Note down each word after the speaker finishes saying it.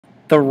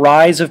The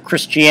Rise of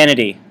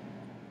Christianity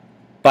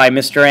by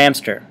Mr.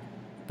 Amster.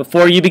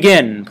 Before you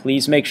begin,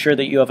 please make sure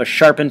that you have a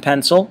sharpened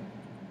pencil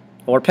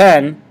or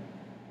pen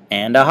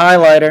and a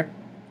highlighter.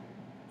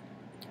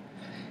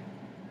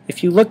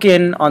 If you look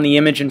in on the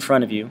image in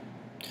front of you,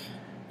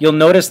 you'll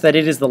notice that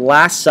it is the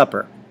Last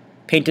Supper,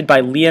 painted by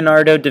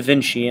Leonardo da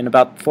Vinci in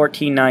about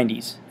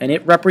 1490s, and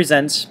it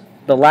represents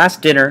the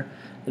last dinner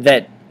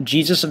that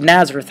Jesus of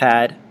Nazareth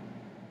had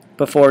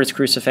before his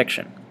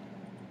crucifixion.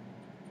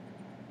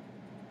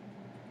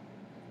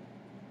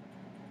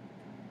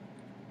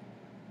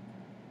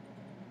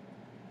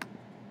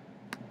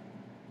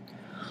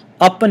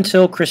 Up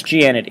until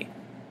Christianity,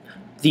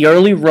 the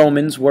early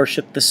Romans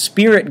worshipped the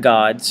spirit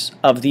gods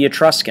of the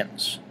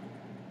Etruscans.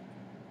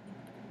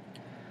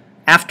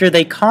 After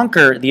they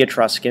conquered the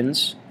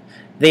Etruscans,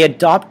 they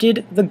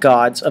adopted the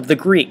gods of the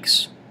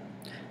Greeks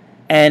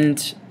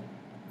and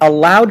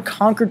allowed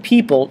conquered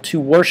people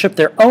to worship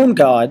their own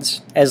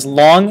gods as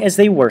long as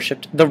they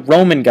worshipped the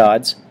Roman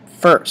gods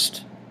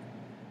first.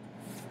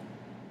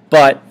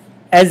 But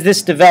as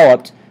this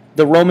developed,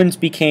 the Romans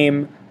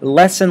became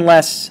less and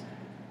less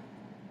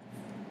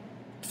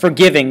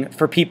forgiving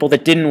for people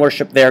that didn't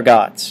worship their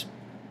gods.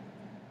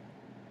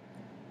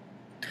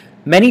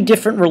 Many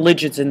different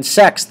religions and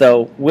sects,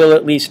 though, will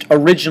at least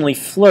originally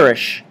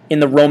flourish in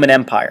the Roman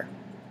Empire.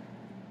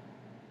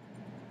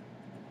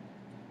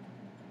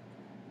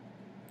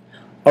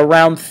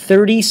 Around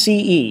 30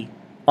 CE,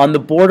 on the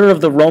border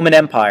of the Roman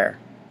Empire,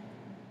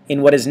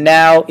 in what is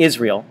now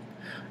Israel,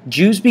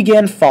 Jews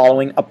began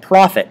following a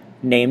prophet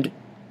named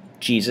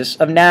Jesus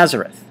of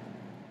Nazareth.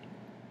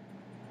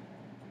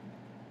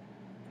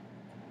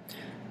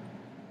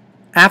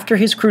 After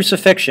his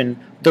crucifixion,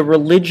 the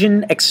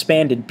religion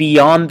expanded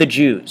beyond the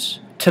Jews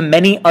to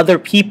many other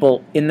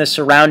people in the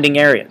surrounding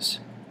areas,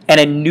 and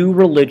a new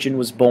religion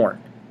was born.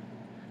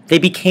 They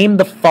became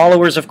the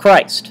followers of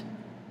Christ,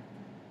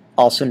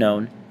 also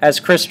known as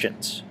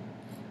Christians.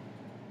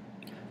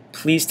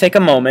 Please take a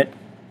moment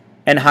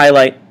and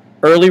highlight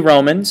early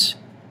Romans,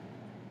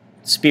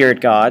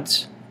 spirit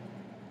gods,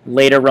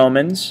 later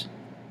Romans,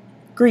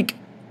 Greek,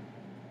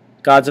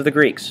 gods of the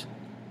Greeks.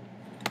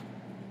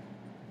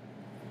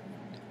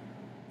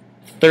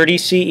 30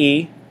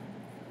 CE,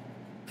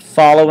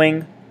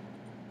 following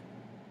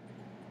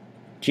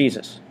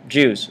Jews,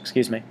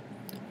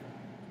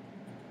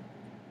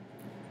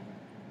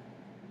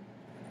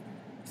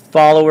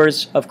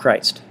 followers of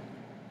Christ.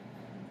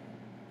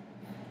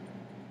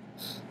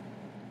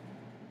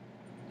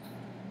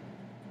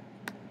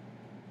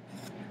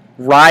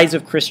 Rise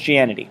of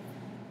Christianity.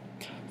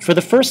 For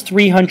the first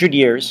 300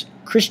 years,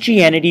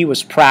 Christianity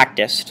was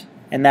practiced,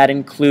 and that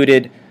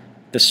included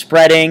the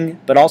spreading,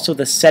 but also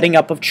the setting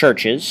up of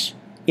churches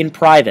in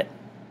private.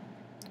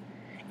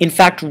 In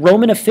fact,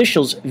 Roman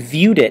officials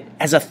viewed it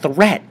as a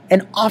threat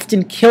and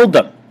often killed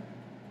them.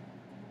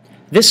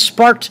 This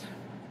sparked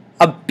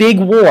a big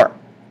war,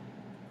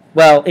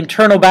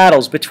 internal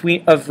battles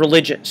of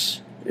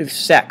religious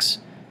sects.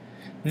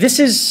 This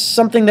is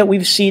something that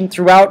we've seen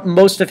throughout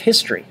most of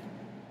history.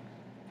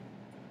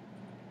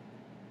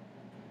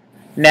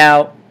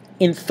 Now,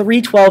 in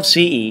 312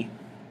 CE,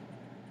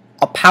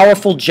 a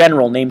powerful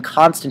general named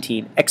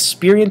Constantine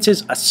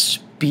experiences a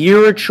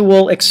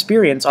spiritual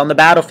experience on the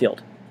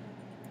battlefield.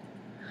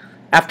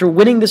 After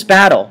winning this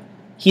battle,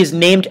 he is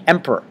named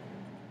emperor.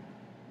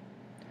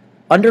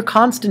 Under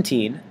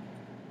Constantine,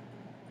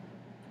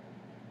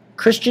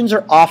 Christians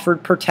are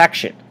offered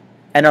protection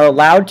and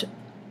are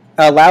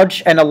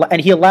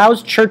and he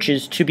allows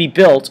churches to be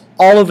built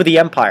all over the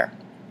empire.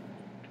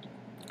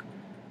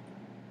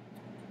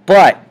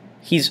 But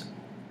he's,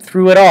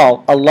 through it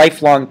all, a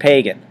lifelong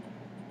pagan.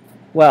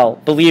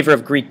 Believer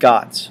of Greek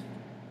gods.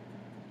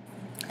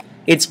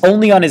 It's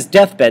only on his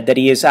deathbed that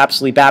he is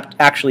actually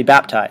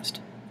baptized.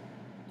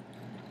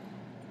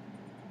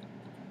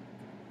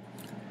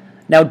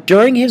 Now,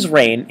 during his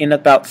reign, in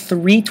about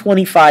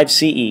 325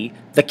 CE,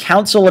 the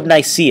Council of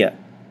Nicaea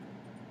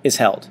is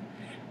held.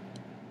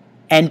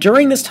 And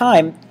during this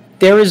time,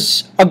 there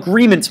is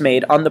agreements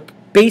made on the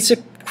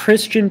basic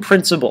Christian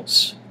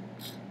principles.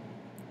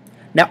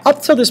 Now,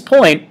 up to this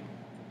point,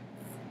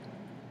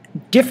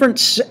 different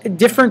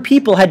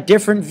people had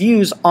different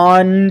views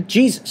on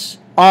Jesus,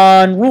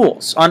 on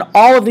rules, on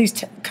all of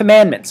these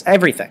commandments,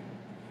 everything.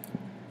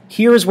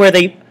 Here is where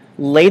they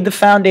laid the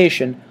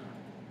foundation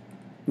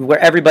where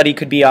everybody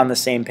could be on the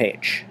same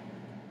page.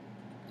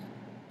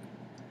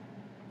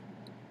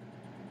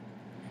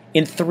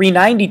 In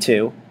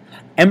 392,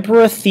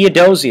 Emperor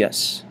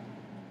Theodosius,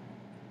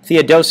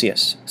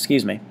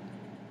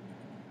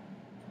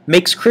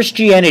 makes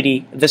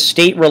Christianity the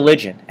state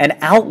religion and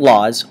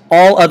outlaws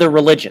all other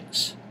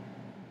religions.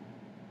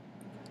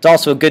 It's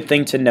also a good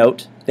thing to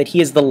note that he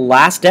is the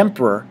last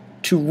emperor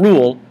to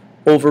rule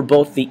over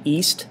both the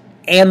East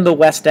and the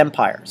West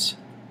empires.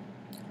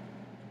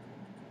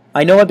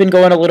 I know I've been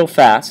going a little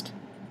fast,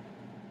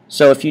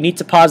 so if you need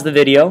to pause the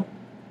video,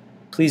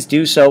 please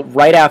do so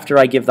right after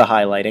I give the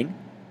highlighting.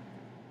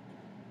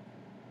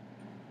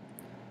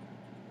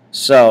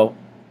 So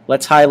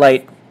let's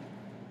highlight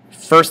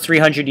first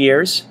 300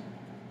 years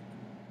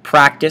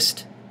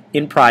practiced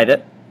in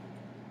private.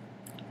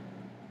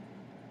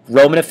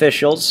 Roman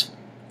officials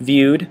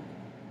viewed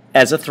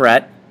as a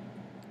threat.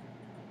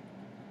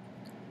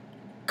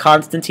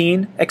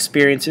 Constantine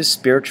experiences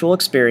spiritual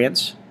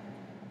experience.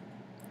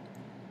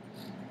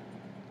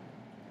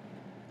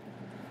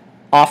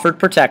 Offered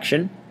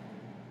protection.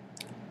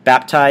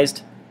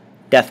 Baptized.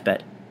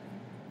 Deathbed.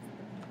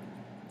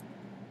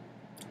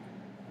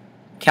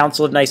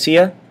 Council of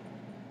Nicaea.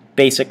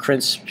 Basic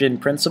Christian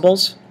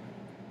principles.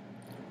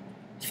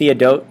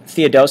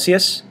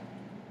 Theodosius.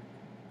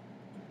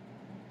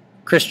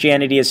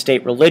 Christianity as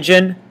state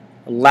religion.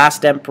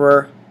 Last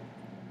emperor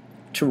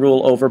to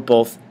rule over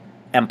both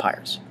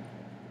empires.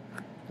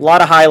 A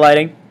lot of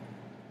highlighting,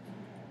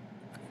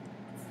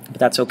 but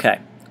that's okay.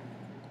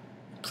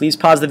 Please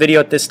pause the video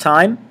at this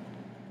time.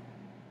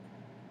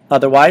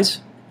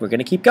 Otherwise, we're going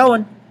to keep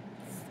going.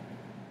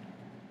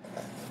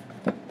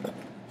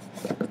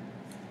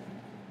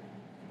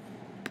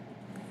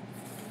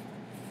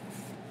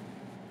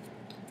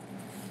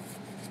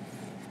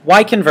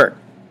 Why convert?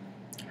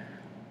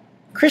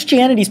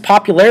 Christianity's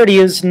popularity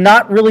is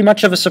not really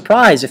much of a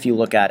surprise if you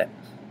look at it.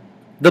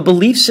 The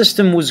belief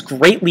system was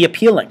greatly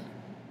appealing.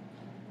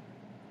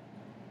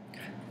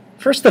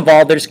 First of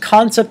all, there's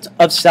concept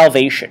of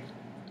salvation.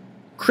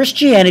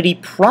 Christianity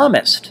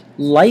promised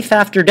life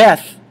after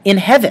death in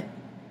heaven.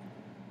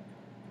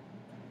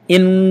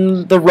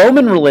 In the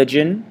Roman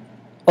religion,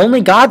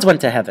 only gods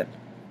went to heaven.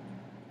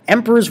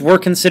 Emperors were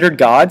considered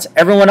gods.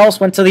 Everyone else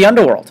went to the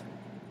underworld.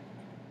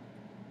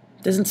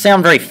 Doesn't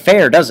sound very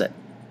fair, does it?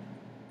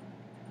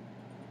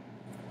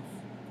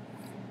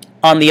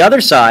 On the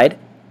other side,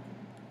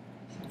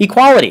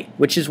 equality,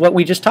 which is what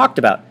we just talked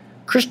about.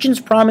 Christians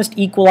promised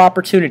equal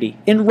opportunity.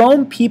 In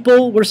Rome,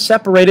 people were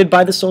separated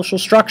by the social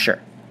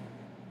structure.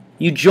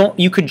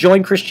 You could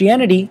join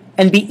Christianity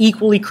and be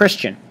equally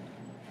Christian.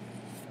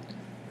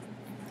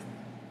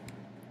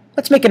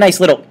 Let's make a nice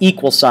little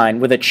equal sign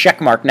with a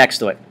check mark next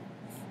to it,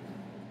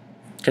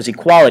 because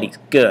equality's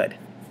good.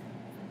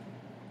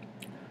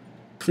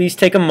 Please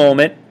take a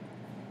moment.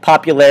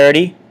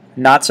 Popularity,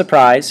 not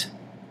surprise.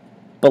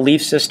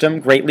 Belief system,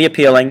 greatly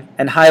appealing,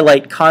 and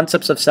highlight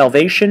concepts of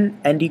salvation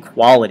and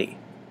equality.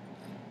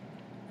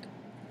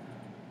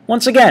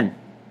 Once again,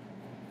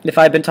 if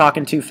I've been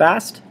talking too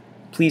fast,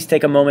 please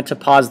take a moment to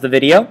pause the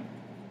video.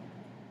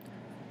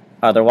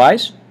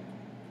 Otherwise,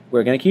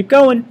 we're going to keep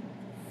going.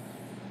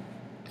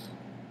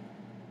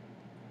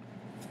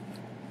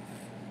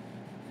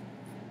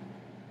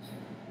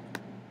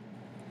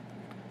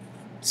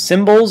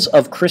 Symbols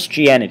of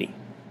Christianity.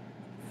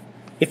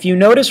 If you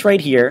notice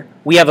right here,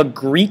 we have a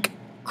Greek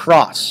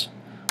cross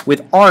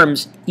with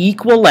arms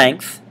equal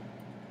length.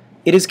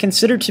 It is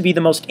considered to be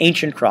the most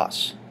ancient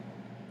cross.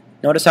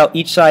 Notice how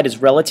each side is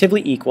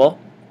relatively equal,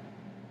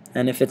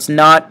 and if it's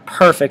not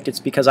perfect, it's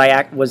because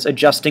I was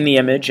adjusting the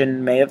image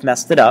and may have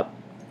messed it up.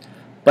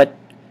 But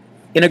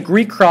in a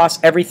Greek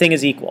cross, everything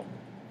is equal.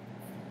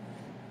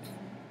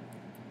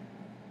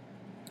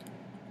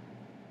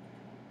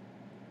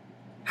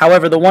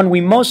 However, the one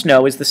we most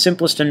know is the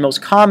simplest and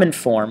most common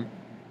form,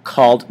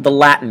 called the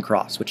Latin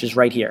cross, which is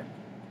right here.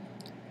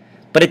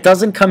 But it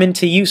doesn't come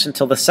into use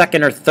until the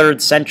 2nd or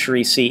 3rd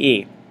century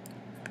CE,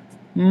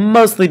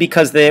 mostly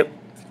because they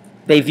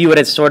view it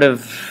as sort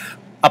of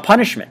a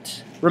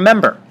punishment.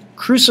 Remember,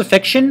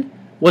 crucifixion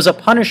was a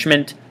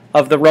punishment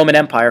of the Roman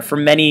Empire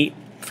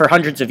for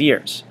hundreds of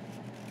years.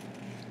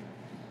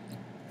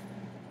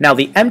 Now,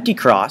 the empty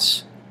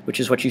cross, which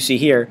is what you see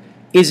here,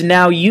 is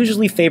now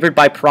usually favored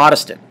by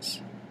Protestants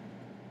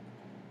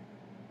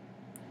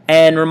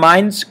and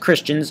reminds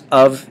Christians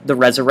of the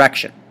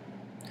resurrection.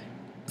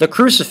 The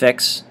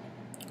crucifix,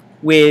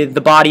 with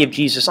the body of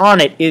Jesus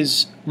on it,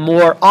 is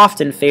more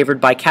often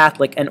favored by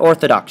Catholic and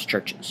Orthodox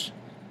churches.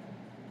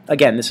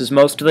 Again, this is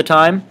most of the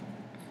time.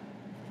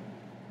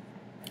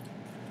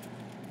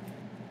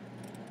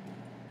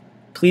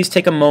 Please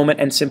take a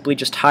moment and simply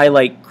just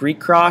highlight Greek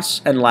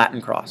cross and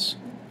Latin cross.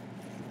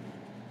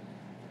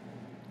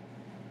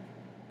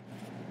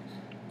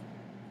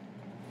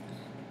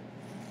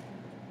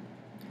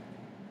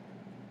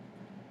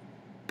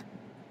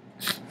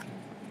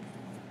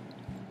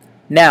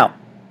 Now,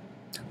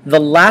 the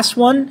last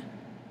one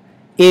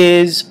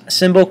is a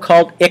symbol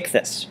called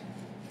ichthys.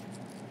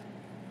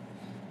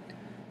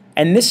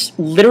 And this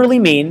literally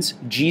means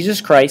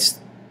Jesus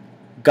Christ,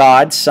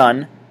 God,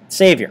 Son,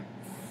 Savior.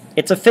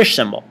 It's a fish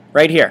symbol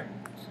right here.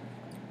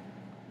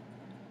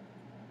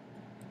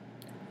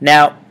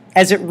 Now,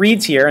 as it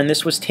reads here, and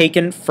this was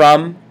taken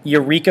from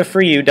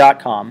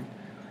eurekaforyou.com,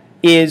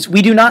 is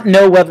we do not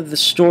know whether the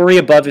story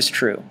above is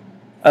true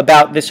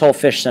about this whole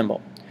fish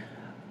symbol.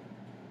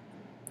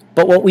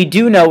 But what we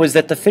do know is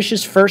that the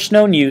fish's first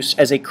known use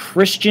as a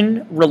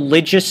Christian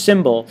religious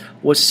symbol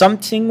was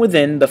something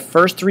within the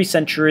first 3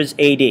 centuries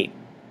AD,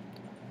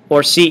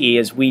 or CE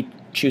as we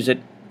choose it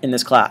in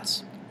this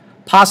class.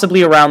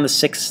 Possibly around the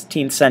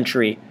 16th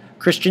century,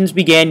 Christians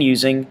began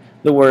using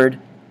the word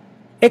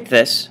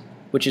ichthys,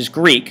 which is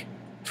Greek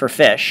for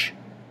fish,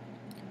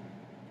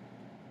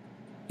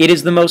 It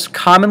is the most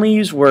commonly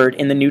used word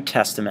in the New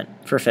Testament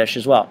for fish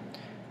as well.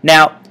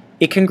 Now,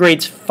 it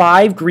contains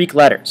 5 Greek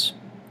letters,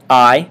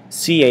 I,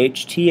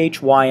 CH,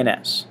 TH, Y, and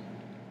S.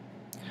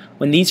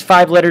 When these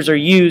 5 letters are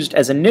used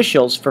as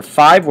initials for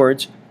 5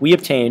 words, we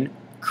obtain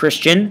this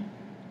Christian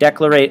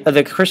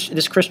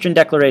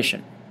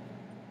declaration.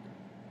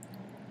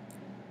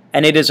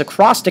 And it is an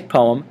acrostic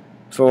poem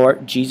for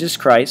Jesus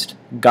Christ,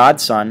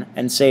 God's Son,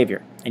 and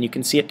Savior. And you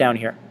can see it down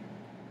here.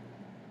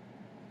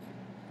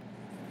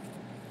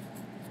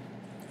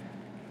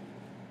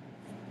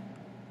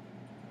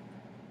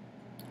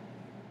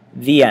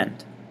 The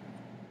end.